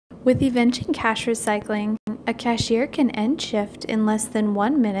With Evention Cash Recycling, a cashier can end shift in less than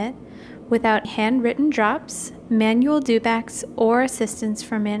 1 minute without handwritten drops, manual Duebacks, or assistance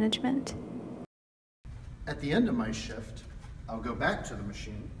from management. At the end of my shift, I'll go back to the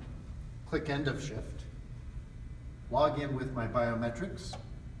machine, click End of Shift, log in with my biometrics,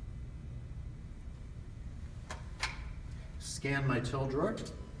 scan my till drawer,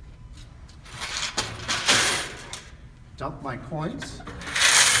 dump my coins,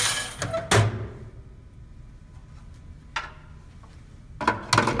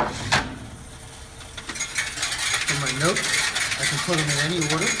 for my notes, I can put them in any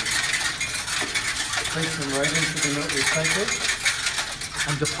order. Place them right into the note recycler.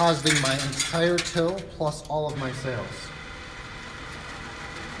 I'm depositing my entire till plus all of my sales.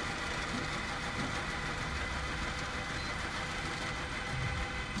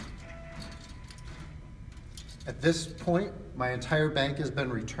 At this point, my entire bank has been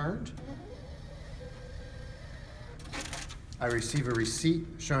returned. I receive a receipt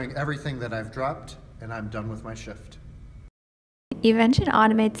showing everything that I've dropped, and I'm done with my shift. Evention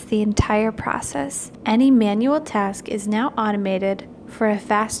automates the entire process. Any manual task is now automated for a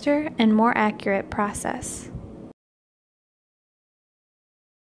faster and more accurate process.